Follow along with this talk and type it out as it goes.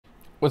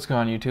What's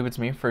going on YouTube? It's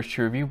me, First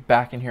True Review,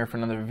 back in here for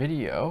another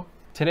video.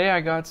 Today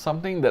I got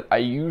something that I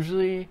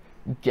usually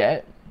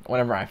get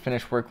whenever I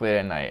finish work late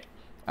at night.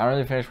 I don't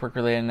really finish work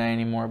late at night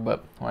anymore,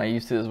 but when I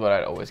used to, this is what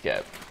I'd always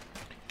get.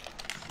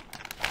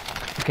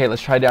 Okay,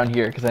 let's try down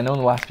here, because I know in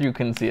the last few you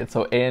couldn't see it.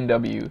 So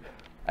A&W,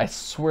 I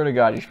swear to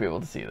God you should be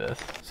able to see this.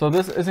 So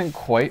this isn't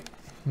quite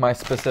my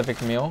specific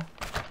meal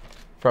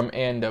from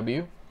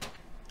A&W,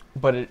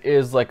 but it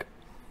is like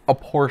a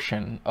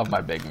portion of my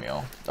big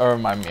meal, or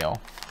my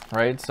meal.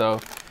 Right, so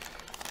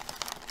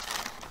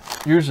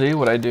usually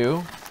what I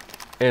do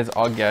is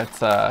I'll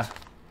get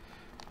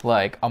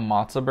like a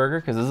matzo burger,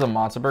 because this is a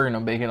matzo burger,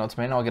 no bacon, no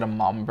tomato. I'll get a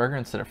mama burger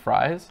instead of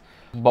fries.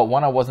 But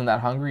one, I wasn't that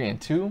hungry, and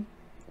two,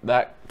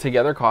 that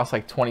together costs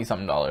like $20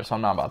 something, so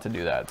I'm not about to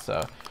do that.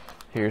 So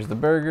here's the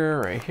burger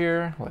right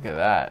here. Look at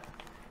that.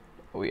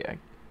 Oh yeah.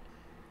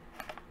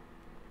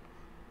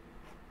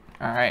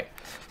 All right,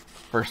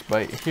 first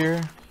bite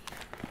here.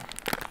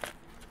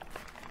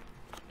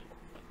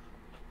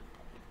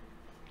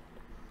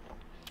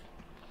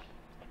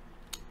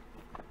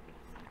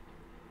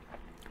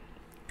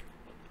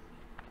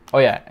 Oh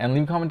yeah, and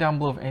leave a comment down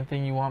below of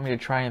anything you want me to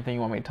try, anything you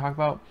want me to talk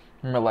about.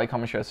 Remember to like,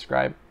 comment, share,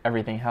 subscribe.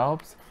 Everything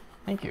helps.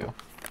 Thank you.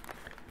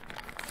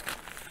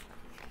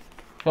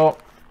 So,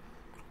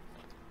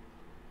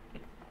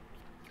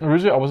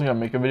 originally I wasn't going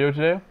to make a video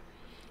today,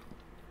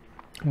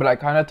 but I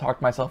kind of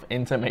talked myself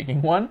into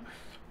making one.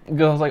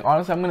 Because I was like,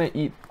 honestly, I'm going to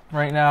eat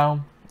right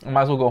now. I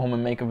might as well go home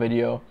and make a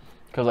video.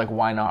 Because, like,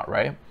 why not,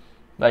 right?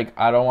 Like,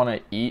 I don't want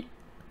to eat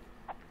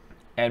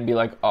and be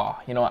like, oh,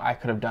 you know what, I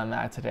could have done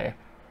that today.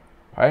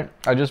 Right?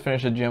 I just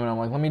finished the gym and I'm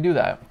like, let me do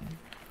that.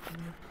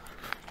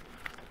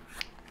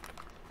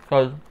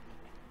 Because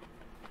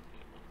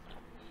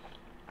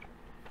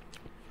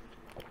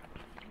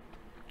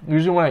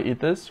usually when I eat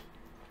this,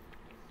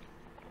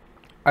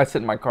 I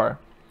sit in my car.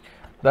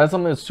 That's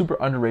something that's super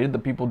underrated that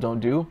people don't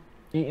do.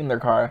 Eat in their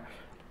car.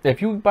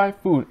 If you buy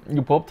food,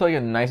 you pull up to like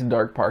a nice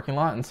dark parking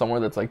lot and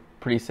somewhere that's like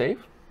pretty safe,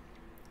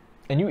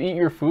 and you eat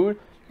your food,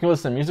 you can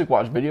listen to music,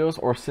 watch videos,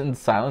 or sit in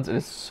silence. It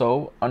is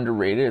so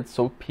underrated. It's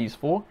so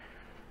peaceful.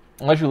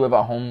 Unless you live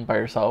at home by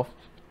yourself,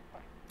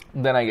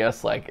 then I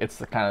guess like it's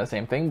kind of the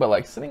same thing. But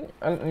like sitting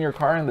in your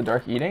car in the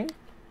dark eating,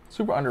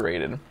 super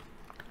underrated.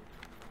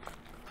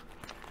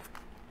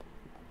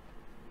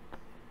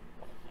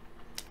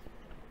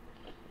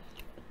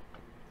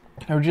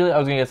 Originally I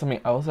was gonna get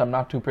something else I'm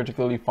not too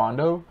particularly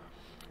fond of,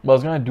 but I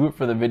was gonna do it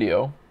for the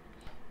video.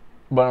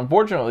 But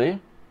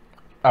unfortunately,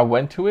 I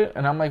went to it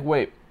and I'm like,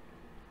 wait,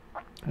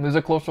 there's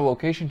a closer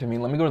location to me.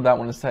 Let me go to that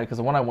one instead, because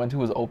the one I went to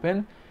was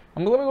open.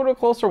 I'm like, let me go to a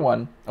closer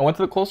one. I went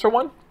to the closer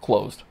one,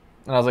 closed.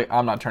 And I was like,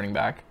 I'm not turning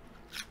back.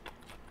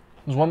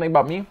 There's one thing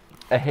about me,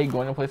 I hate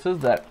going to places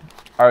that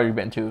I've already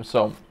been to.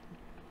 So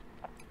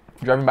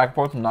driving back and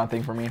forth is not a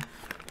thing for me.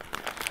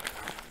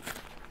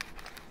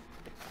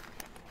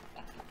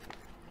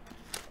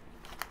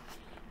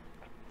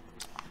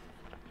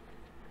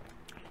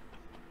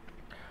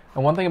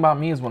 And one thing about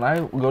me is when I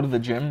go to the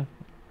gym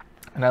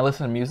and I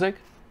listen to music,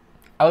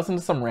 I listen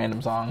to some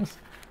random songs.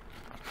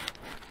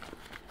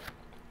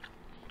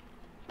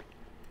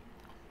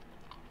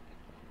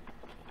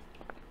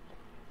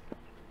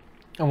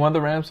 And one of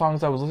the random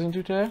songs I was listening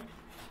to today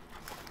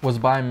was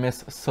by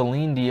Miss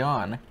Celine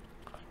Dion.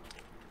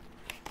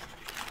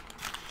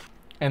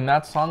 And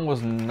that song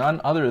was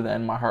none other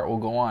than My Heart Will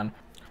Go On.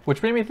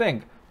 Which made me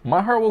think,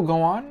 My Heart Will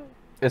Go On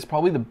is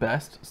probably the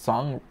best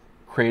song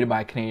created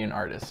by a Canadian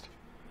artist.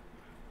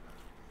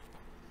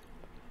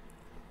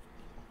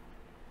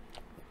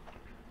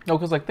 No,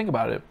 because like, think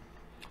about it.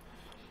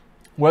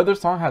 Whether the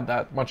song had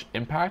that much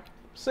impact,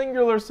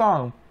 singular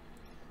song,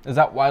 is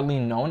that widely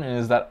known and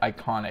is that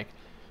iconic?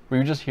 Where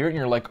you just hear it and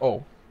you're like,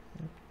 oh,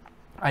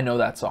 I know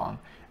that song.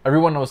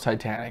 Everyone knows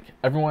Titanic.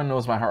 Everyone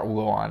knows My Heart Will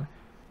Go On.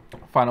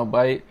 Final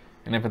bite.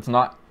 And if it's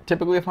not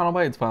typically a final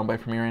bite, it's final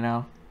bite for me right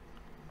now.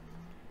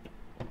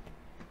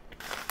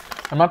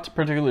 I'm not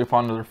particularly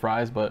fond of the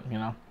fries, but, you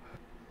know.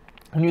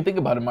 When you think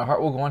about it, My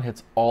Heart Will Go On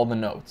hits all the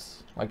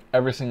notes. Like,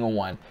 every single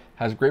one.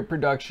 Has great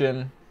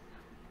production.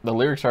 The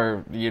lyrics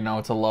are, you know,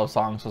 it's a love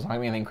song, so it's not going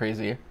to be anything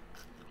crazy.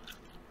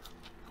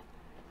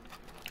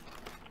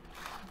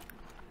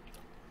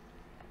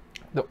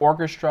 The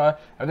orchestra,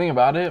 everything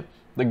about it,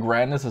 the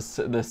grandness,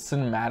 the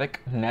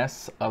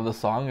cinematicness of the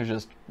song is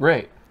just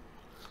great.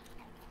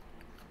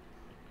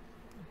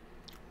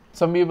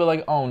 Some people are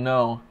like, oh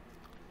no,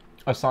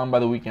 a song by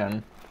The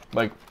Weeknd.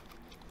 Like,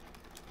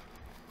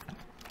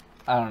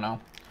 I don't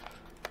know,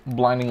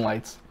 Blinding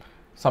Lights.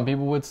 Some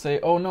people would say,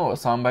 oh no, a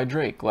song by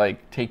Drake,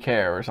 like Take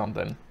Care or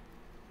something.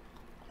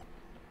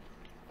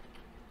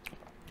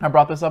 I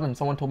brought this up and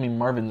someone told me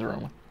Marvin's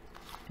Room.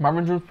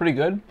 Marvin's Room's pretty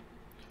good.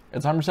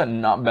 It's 100%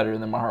 not better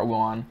than My Heart Will Go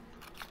On.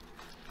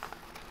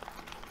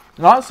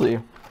 And honestly,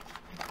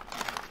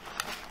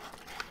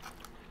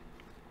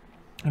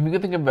 if you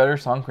could think of a better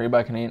song created by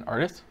a Canadian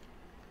artist,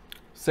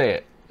 say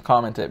it,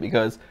 comment it,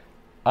 because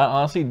I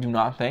honestly do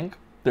not think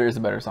there is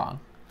a better song.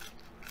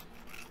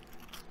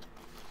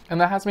 And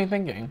that has me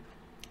thinking.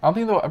 I don't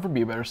think there'll ever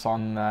be a better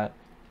song than that.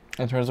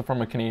 in terms of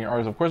from a Canadian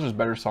artist. Of course, there's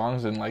better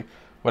songs, and like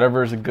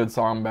whatever is a good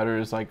song better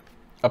is like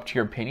up to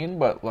your opinion.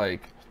 But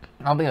like,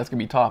 I don't think that's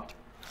gonna be topped.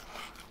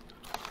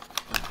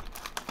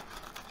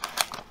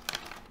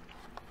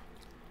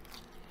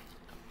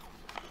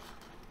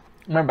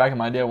 Remember back in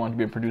my day, I wanted to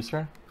be a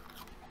producer.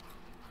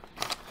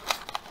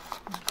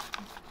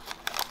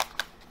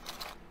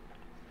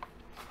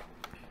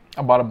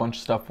 I bought a bunch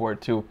of stuff for it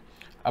too.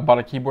 I bought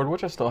a keyboard,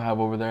 which I still have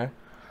over there.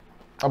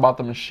 I bought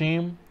the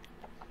machine,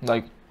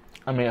 like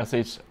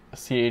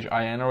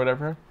MASHCHIN or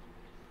whatever.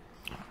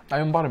 I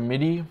even bought a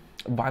MIDI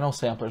vinyl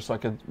sampler so I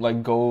could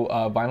like go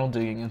vinyl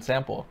digging and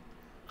sample,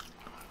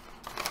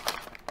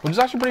 which is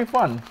actually pretty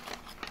fun.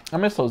 I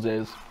miss those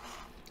days.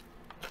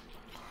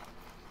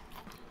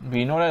 But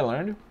you know what I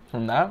learned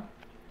from that?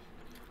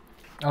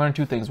 I learned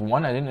two things.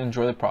 One, I didn't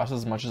enjoy the process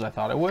as much as I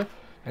thought I would.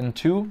 And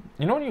two,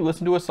 you know when you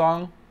listen to a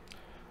song,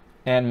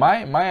 and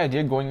my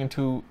idea going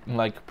into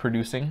like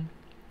producing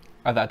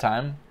at that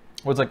time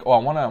was like, oh, I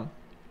want to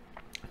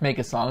make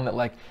a song that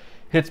like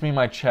hits me in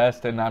my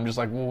chest, and I'm just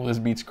like, whoa, this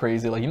beat's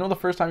crazy. Like, you know the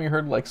first time you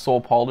heard like Soul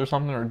Pauled or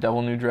something, or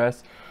Devil New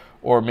Dress,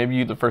 or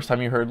maybe the first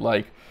time you heard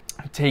like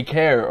Take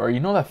Care, or you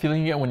know that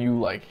feeling you get when you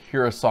like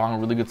hear a song, a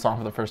really good song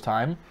for the first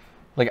time?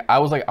 Like, I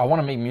was like, I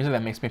want to make music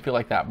that makes me feel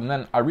like that. But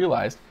then I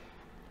realized,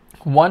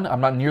 one,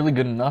 I'm not nearly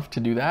good enough to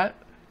do that.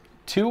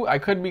 Two, I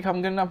could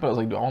become good enough, but I was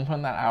like, do I want to put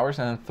in that hours?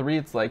 And then three,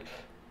 it's like,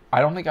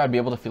 I don't think I'd be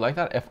able to feel like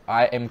that if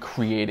I am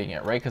creating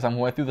it, right? Because I'm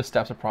going through the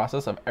steps of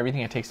process of everything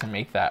it takes to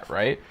make that,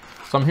 right?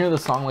 So I'm hearing the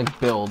song like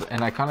build,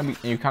 and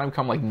you kind of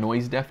become like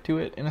noise deaf to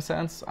it in a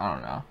sense. I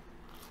don't know.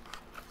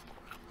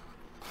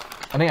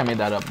 I think I made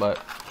that up,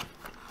 but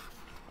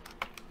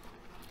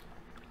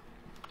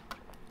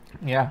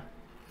yeah.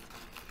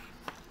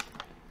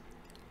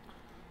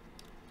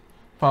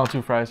 Final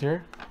two fries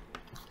here.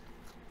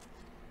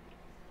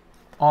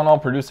 All in all,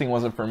 producing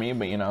wasn't for me,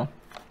 but you know,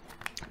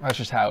 that's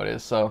just how it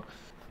is. So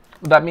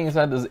with that being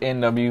said, this is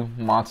A&W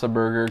Matzo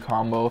Burger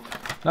combo.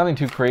 Nothing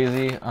too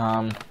crazy.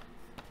 I'll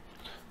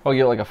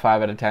give it like a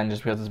 5 out of 10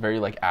 just because it's very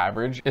like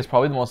average. It's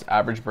probably the most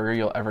average burger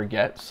you'll ever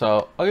get.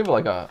 So I'll give it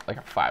like a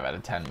 5 out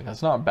of 10 because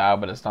it's not bad,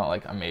 but it's not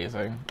like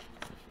amazing.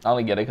 I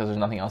only get it because there's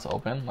nothing else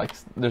open. Like,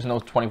 there's no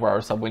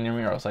 24-hour Subway near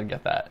me, or else I'd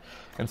get that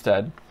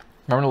instead.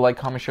 Remember to like,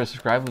 comment, share,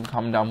 subscribe. Leave a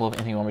comment down below of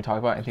anything you want me to talk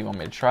about, anything you want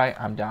me to try.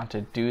 I'm down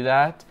to do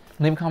that.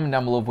 Leave a comment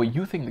down below of what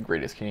you think the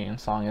greatest Canadian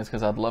song is,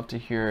 because I'd love to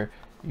hear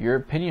your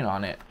opinion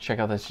on it. Check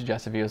out the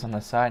suggested videos on the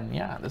side. And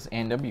yeah, this is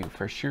A&W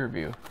for Shoe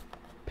Review.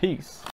 Peace.